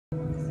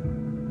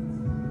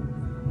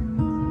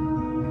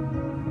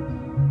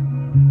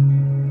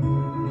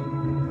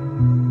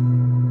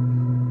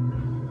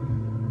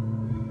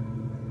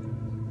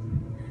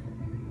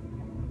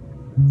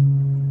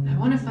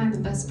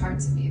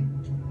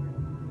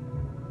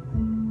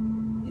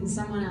in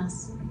someone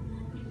else.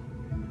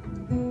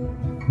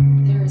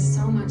 There is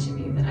so much of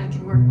you that I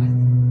can work with.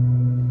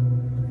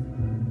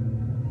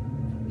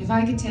 If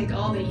I could take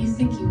all that you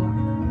think you are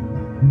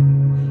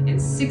and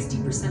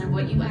 60% of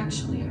what you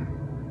actually are,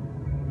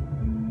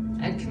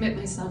 I'd commit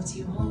myself to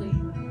you wholly.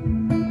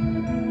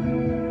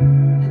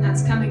 And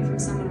that's coming from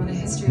someone with a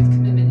history of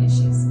commitment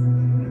issues.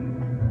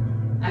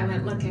 I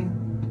went looking,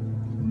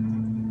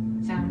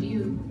 found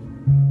you,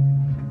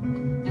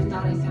 and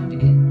thought I found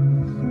it.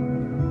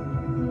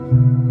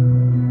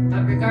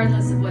 But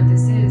regardless of what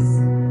this is,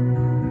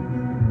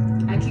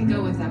 I can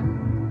go without.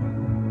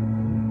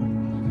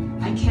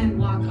 I can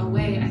walk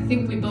away. I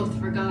think we both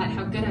forgot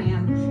how good I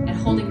am at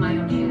holding my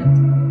own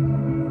hand.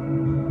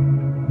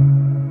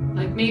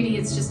 Like maybe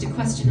it's just a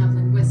question of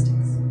linguistics.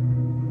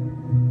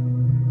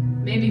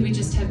 Maybe we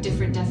just have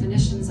different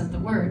definitions of the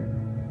word.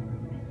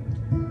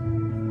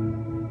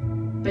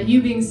 But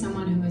you being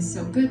someone who is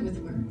so good with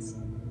words,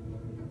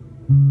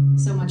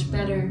 so much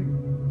better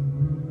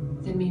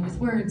than me with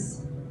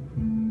words,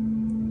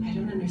 I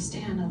don't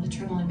understand all the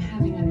trouble I'm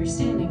having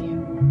understanding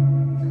you.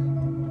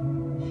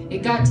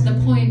 It got to the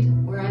point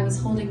where I was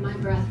holding my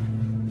breath,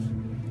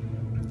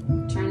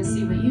 trying to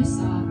see what you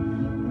saw,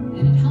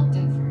 and it helped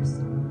at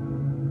first,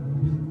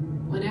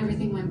 when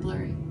everything went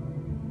blurry.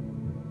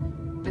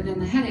 But then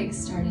the headaches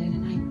started,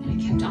 and I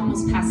kept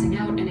almost passing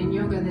out, and in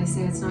yoga they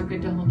say it's not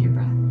good to hold your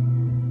breath.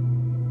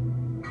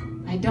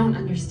 I don't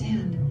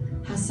understand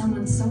how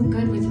someone so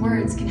good with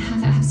words can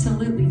have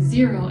absolutely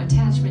zero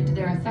attachment to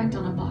their effect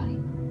on a body.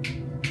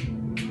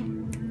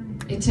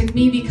 It took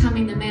me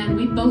becoming the man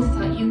we both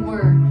thought you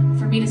were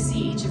for me to see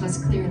each of us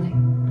clearly.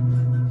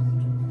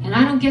 And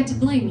I don't get to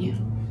blame you.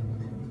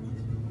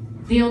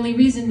 The only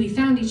reason we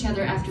found each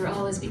other after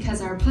all is because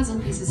our puzzle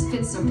pieces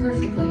fit so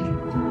perfectly.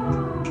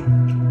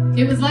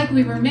 It was like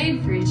we were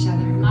made for each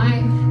other,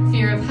 my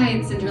fear of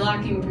heights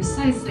interlocking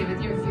precisely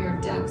with your fear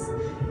of depths,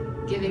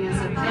 giving us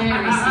a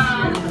very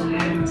secure little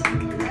bond.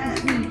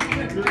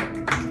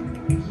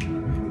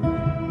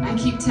 I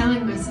keep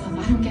telling myself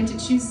I don't get to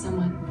choose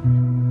someone.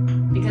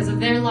 Because of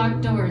their locked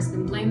doors,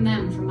 then blame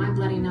them for my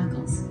bloody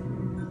knuckles.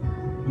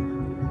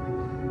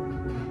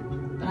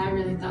 But I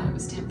really thought it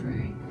was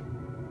temporary.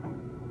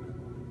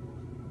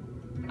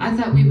 I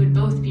thought we would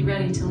both be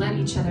ready to let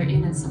each other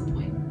in at some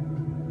point.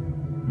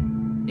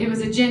 It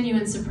was a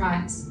genuine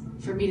surprise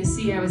for me to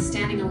see I was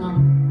standing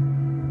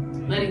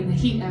alone, letting the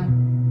heat out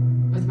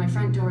with my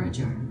front door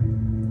ajar.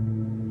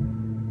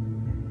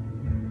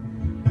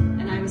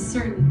 And I was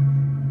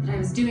certain that I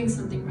was doing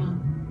something wrong.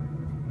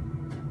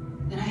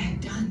 That I had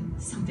done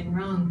something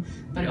wrong,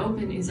 but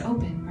open is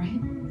open, right?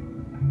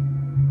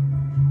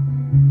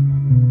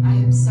 I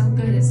am so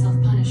good at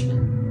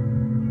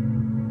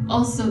self-punishment.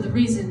 Also the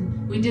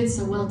reason we did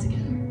so well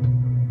together.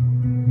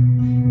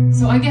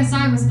 So I guess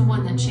I was the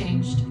one that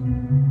changed.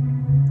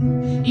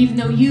 Even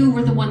though you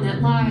were the one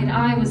that lied,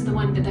 I was the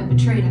one that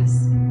betrayed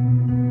us.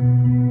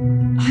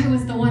 I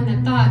was the one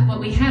that thought what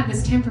we had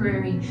was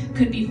temporary,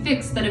 could be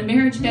fixed, that a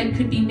marriage bed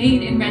could be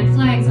made in red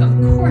flags. Of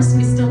course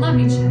we still love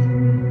each other.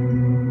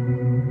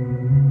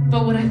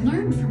 But what I've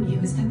learned from you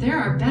is that there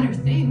are better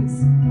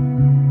things,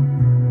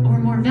 or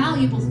more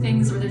valuable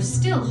things, or there's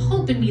still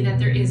hope in me that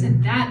there is,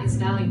 and that is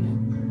valuable.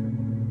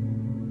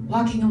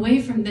 Walking away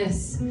from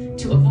this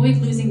to avoid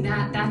losing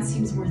that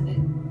seems worth it.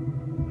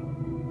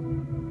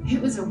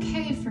 It was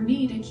okay for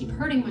me to keep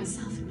hurting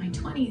myself in my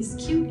 20s,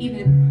 cute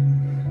even.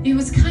 It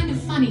was kind of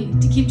funny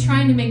to keep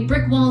trying to make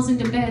brick walls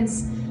into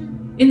beds,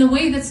 in the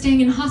way that staying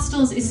in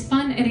hostels is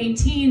fun at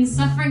 18,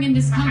 suffering and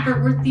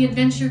discomfort worth the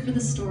adventure for the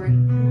story.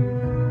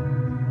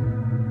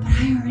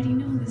 I already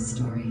know this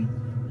story.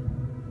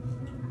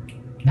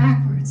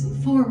 Backwards and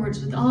forwards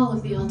with all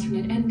of the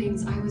alternate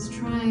endings, I was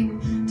trying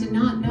to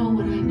not know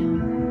what I know.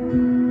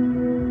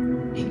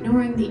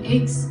 Ignoring the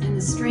aches and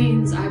the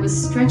strains, I was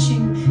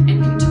stretching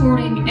and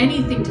contorting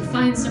anything to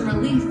find some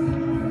relief.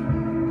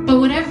 But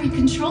what every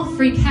control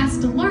freak has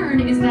to learn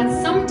is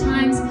that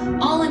sometimes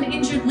all an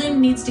injured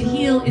limb needs to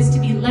heal is to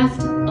be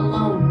left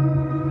alone.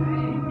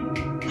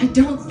 I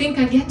don't think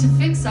I get to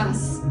fix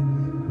us.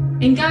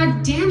 And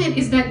god damn it,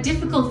 is that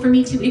difficult for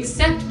me to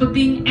accept, but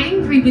being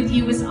angry with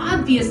you is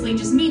obviously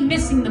just me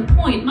missing the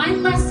point. My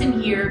lesson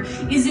here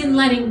is in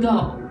letting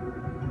go.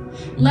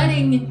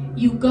 Letting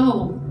you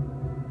go.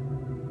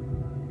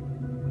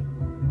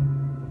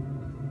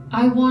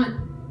 I want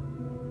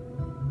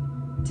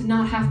to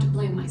not have to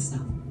blame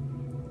myself.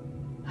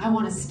 I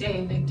want to stay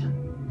a victim.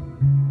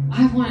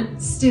 I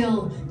want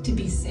still to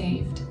be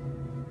saved.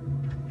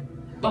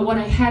 But what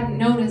I hadn't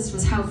noticed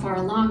was how far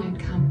along I'd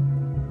come.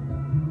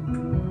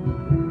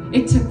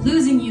 It took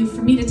losing you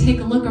for me to take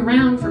a look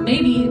around for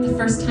maybe the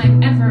first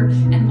time ever,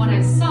 and what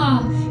I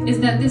saw is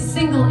that this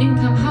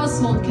single-income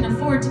household can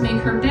afford to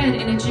make her bed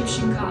in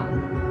Egyptian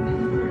cotton.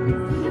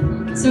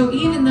 So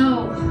even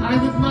though I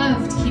would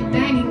love to keep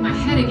banging my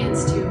head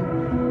against you,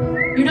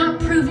 you're not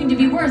proving to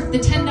be worth the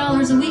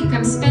 $10 a week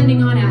I'm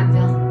spending on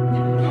Advil.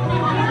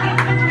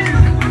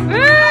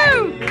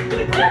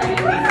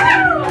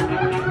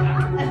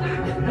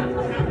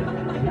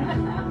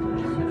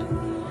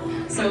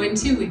 So So in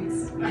 2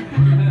 weeks.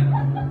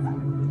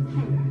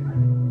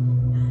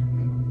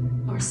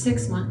 Or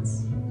 6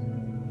 months.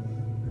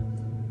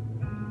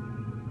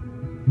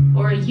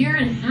 Or a year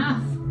and a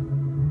half.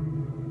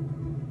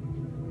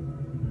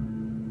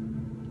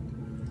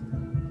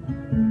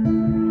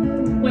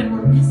 When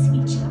we're missing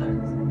each other.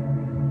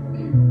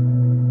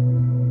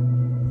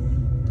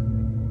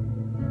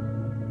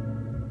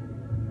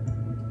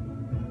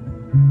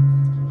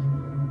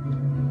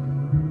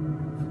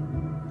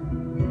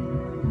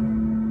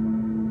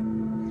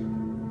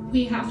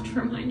 We have to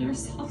remind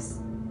ourselves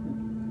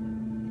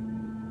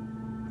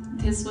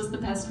this was the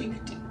best we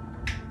could do.